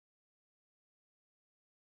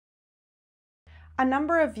A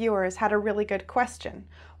number of viewers had a really good question.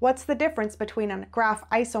 What's the difference between a graph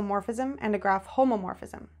isomorphism and a graph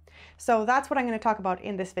homomorphism? So that's what I'm going to talk about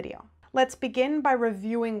in this video. Let's begin by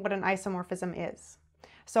reviewing what an isomorphism is.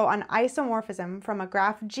 So an isomorphism from a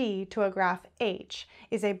graph G to a graph H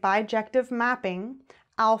is a bijective mapping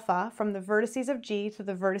alpha from the vertices of G to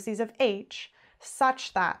the vertices of H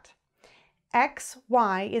such that x,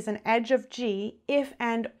 y is an edge of G if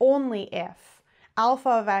and only if alpha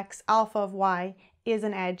of x, alpha of y is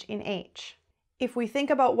an edge in H. If we think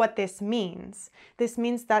about what this means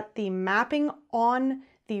that the mapping on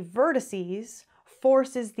the vertices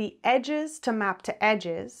forces the edges to map to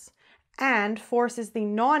edges and forces the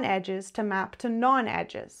non-edges to map to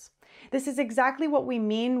non-edges. This is exactly what we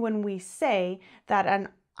mean when we say that an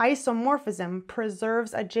isomorphism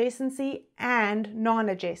preserves adjacency and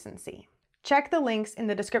non-adjacency. Check the links in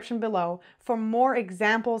the description below for more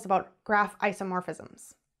examples about graph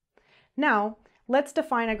isomorphisms. Now, let's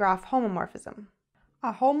define a graph homomorphism.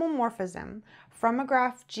 A homomorphism from a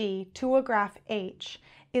graph G to a graph H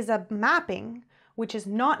is a mapping which is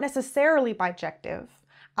not necessarily bijective.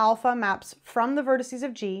 Alpha maps from the vertices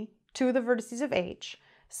of G to the vertices of H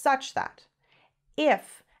such that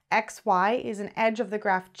if xy is an edge of the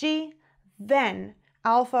graph G, then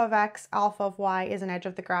alpha of x, alpha of y is an edge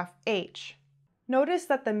of the graph H. Notice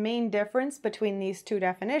that the main difference between these two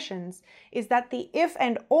definitions is that the if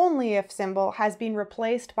and only if symbol has been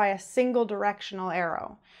replaced by a single directional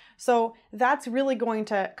arrow. So that's really going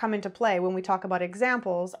to come into play when we talk about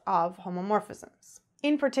examples of homomorphisms.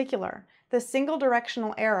 In particular, the single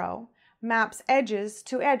directional arrow maps edges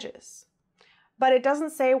to edges, but it doesn't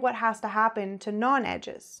say what has to happen to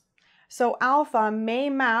non-edges. So alpha may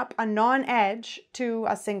map a non-edge to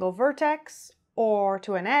a single vertex, or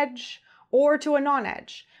to an edge, or to a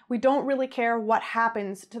non-edge. We don't really care what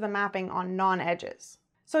happens to the mapping on non-edges.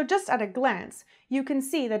 So just at a glance, you can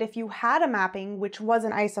see that if you had a mapping which was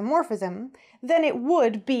an isomorphism, then it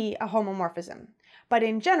would be a homomorphism. But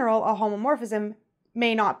in general, a homomorphism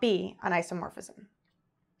may not be an isomorphism.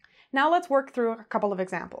 Now let's work through a couple of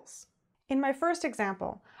examples. In my first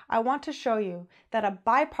example, I want to show you that a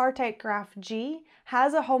bipartite graph G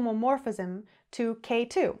has a homomorphism to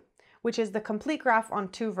K2, which is the complete graph on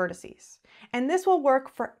two vertices. And this will work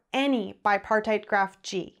for any bipartite graph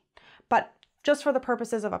G. But just for the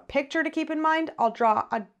purposes of a picture to keep in mind, I'll draw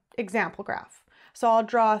an example graph. So I'll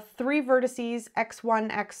draw three vertices,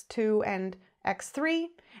 x1, x2, and x3.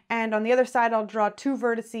 And on the other side, I'll draw two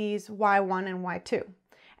vertices, y1 and y2.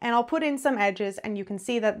 And I'll put in some edges, and you can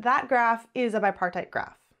see that that graph is a bipartite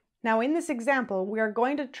graph. Now in this example, we are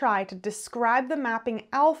going to try to describe the mapping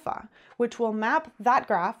alpha, which will map that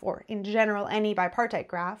graph, or in general any bipartite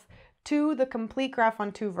graph, to the complete graph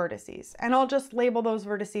on two vertices. And I'll just label those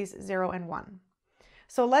vertices 0 and 1.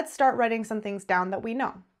 So let's start writing some things down that we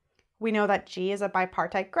know. We know that G is a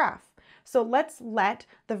bipartite graph. So let's let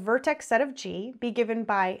the vertex set of G be given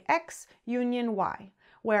by x union y,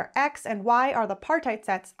 where x and y are the partite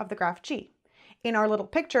sets of the graph G. In our little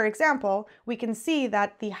picture example, we can see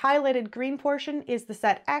that the highlighted green portion is the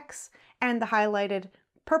set x and the highlighted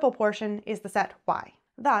purple portion is the set y.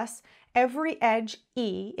 Thus, every edge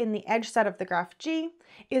E in the edge set of the graph G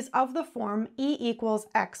is of the form E equals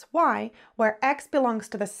xy, where x belongs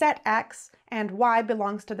to the set x and y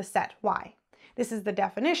belongs to the set y. This is the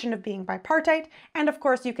definition of being bipartite, and of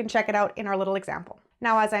course you can check it out in our little example.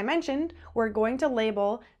 Now, as I mentioned, we're going to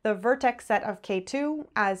label the vertex set of K2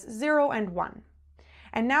 as 0 and 1.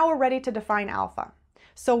 And now we're ready to define alpha.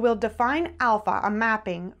 So we'll define alpha, a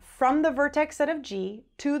mapping from the vertex set of G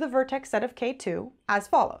to the vertex set of K2 as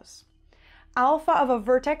follows. Alpha of a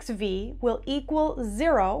vertex V will equal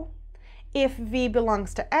 0 if V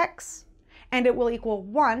belongs to X, and it will equal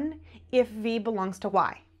 1 if V belongs to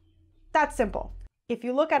Y. That's simple. If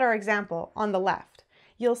you look at our example on the left,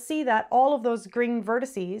 you'll see that all of those green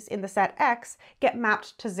vertices in the set X get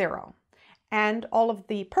mapped to 0, and all of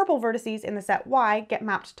the purple vertices in the set Y get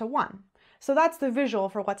mapped to 1. So that's the visual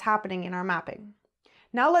for what's happening in our mapping.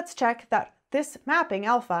 Now let's check that this mapping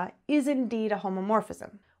alpha is indeed a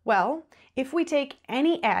homomorphism. Well, if we take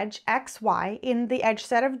any edge xy in the edge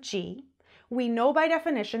set of G, we know by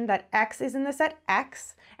definition that x is in the set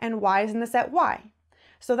X and y is in the set Y.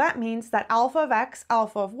 So that means that alpha of x,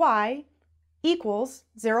 alpha of y equals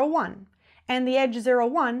 0, 1, and the edge 0,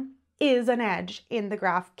 1 is an edge in the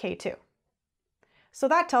graph K2. So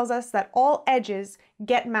that tells us that all edges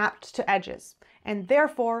get mapped to edges, and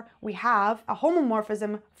therefore we have a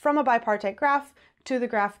homomorphism from a bipartite graph to the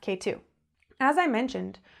graph K2. As I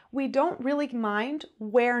mentioned, we don't really mind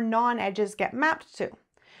where non-edges get mapped to.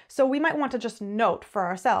 So we might want to just note for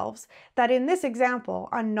ourselves that in this example,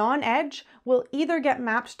 a non-edge will either get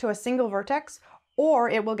mapped to a single vertex or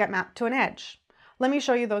it will get mapped to an edge. Let me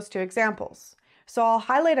show you those two examples. So I'll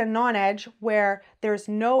highlight a non-edge where there's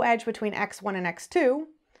no edge between x1 and x2,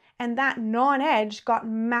 and that non-edge got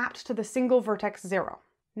mapped to the single vertex 0.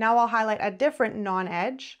 Now I'll highlight a different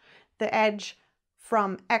non-edge. The edge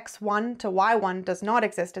from x1 to y1 does not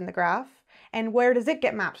exist in the graph, and where does it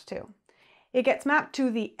get mapped to? It gets mapped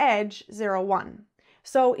to the edge 0, 1.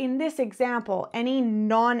 So in this example, any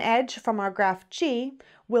non-edge from our graph G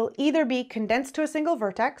will either be condensed to a single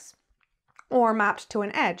vertex or mapped to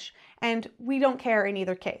an edge, and we don't care in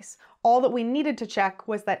either case. All that we needed to check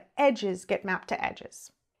was that edges get mapped to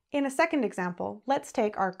edges. In a second example, let's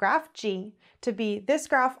take our graph G to be this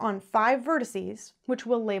graph on 5 vertices, which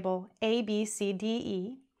we'll label A, B, C, D,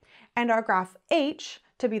 E, and our graph H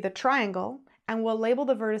to be the triangle, and we'll label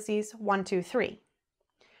the vertices 1, 2, 3.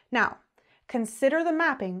 Now, consider the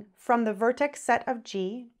mapping from the vertex set of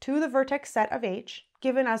G to the vertex set of H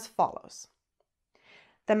given as follows.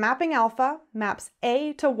 The mapping alpha maps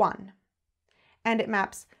A to 1, and it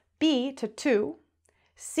maps B to 2,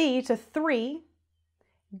 C to 3,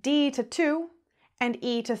 D to 2, and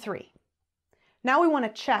E to 3. Now we want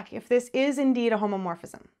to check if this is indeed a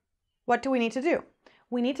homomorphism. What do we need to do?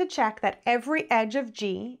 We need to check that every edge of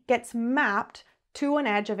G gets mapped to an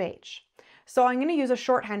edge of H. So I'm going to use a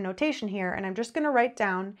shorthand notation here, and I'm just going to write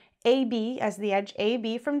down AB as the edge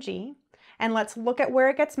AB from G, and let's look at where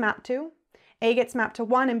it gets mapped to. A gets mapped to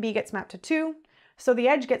 1 and B gets mapped to 2, so the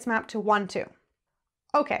edge gets mapped to 1, 2.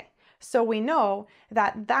 Okay, so we know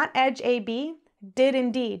that that edge AB did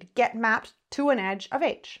indeed get mapped to an edge of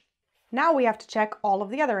H. Now we have to check all of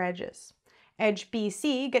the other edges. Edge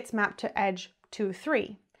BC gets mapped to edge 2,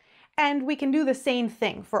 3. And we can do the same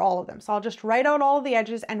thing for all of them. So I'll just write out all of the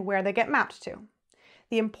edges and where they get mapped to.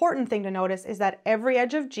 The important thing to notice is that every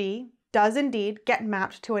edge of G does indeed get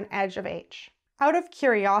mapped to an edge of H. Out of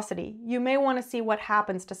curiosity, you may want to see what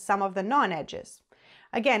happens to some of the non-edges.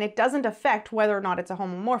 Again, it doesn't affect whether or not it's a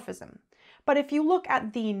homomorphism. But if you look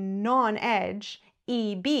at the non-edge,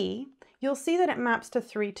 EB, you'll see that it maps to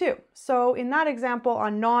 3, 2. So in that example, a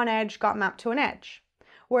non-edge got mapped to an edge.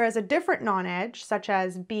 Whereas a different non-edge, such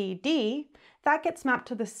as BD, that gets mapped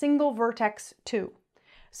to the single vertex 2.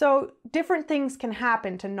 So different things can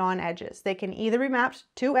happen to non-edges. They can either be mapped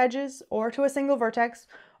to edges or to a single vertex,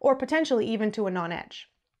 or potentially even to a non-edge.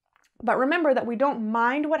 But remember that we don't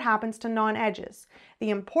mind what happens to non-edges. The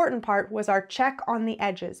important part was our check on the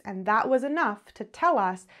edges, and that was enough to tell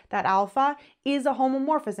us that alpha is a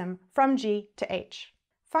homomorphism from G to H.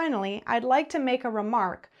 Finally, I'd like to make a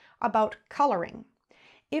remark about coloring.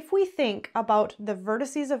 If we think about the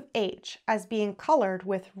vertices of H as being colored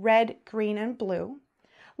with red, green, and blue,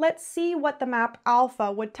 let's see what the map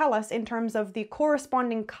alpha would tell us in terms of the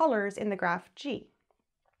corresponding colors in the graph G.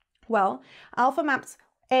 Well, alpha maps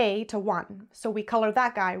A to 1, so we color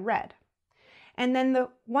that guy red. And then the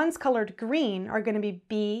ones colored green are going to be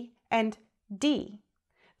B and D.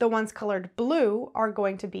 The ones colored blue are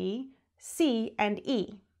going to be C and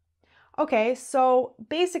E. Okay, so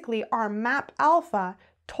basically our map alpha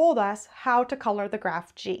told us how to color the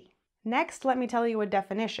graph G. Next, let me tell you a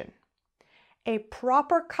definition. A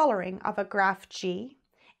proper coloring of a graph G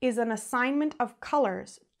is an assignment of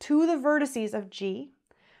colors to the vertices of G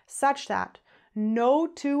such that no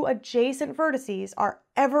two adjacent vertices are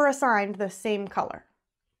ever assigned the same color.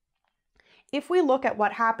 If we look at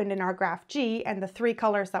what happened in our graph G and the 3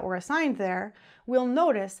 colors that were assigned there, we'll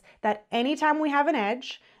notice that anytime we have an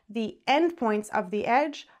edge, the endpoints of the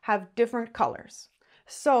edge have different colors.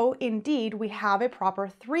 So indeed, we have a proper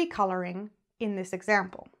 3 coloring in this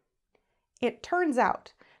example. It turns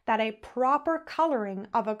out that a proper coloring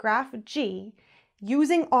of a graph G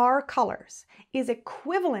using R colors is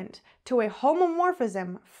equivalent to a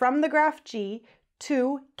homomorphism from the graph G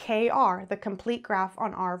to KR, the complete graph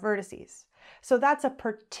on R vertices. So that's a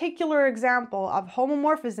particular example of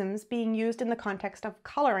homomorphisms being used in the context of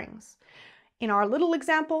colorings. In our little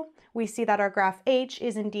example, we see that our graph H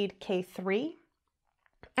is indeed K3,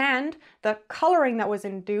 and the coloring that was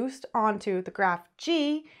induced onto the graph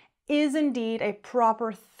G is indeed a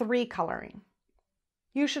proper 3 coloring.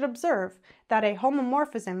 You should observe that a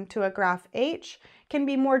homomorphism to a graph H can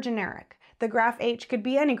be more generic. The graph H could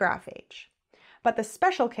be any graph H. But the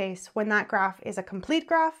special case, when that graph is a complete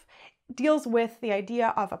graph, deals with the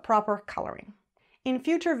idea of a proper coloring. In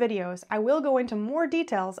future videos, I will go into more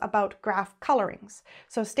details about graph colorings,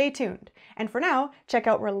 so stay tuned. And for now, check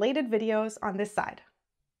out related videos on this side.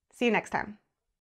 See you next time.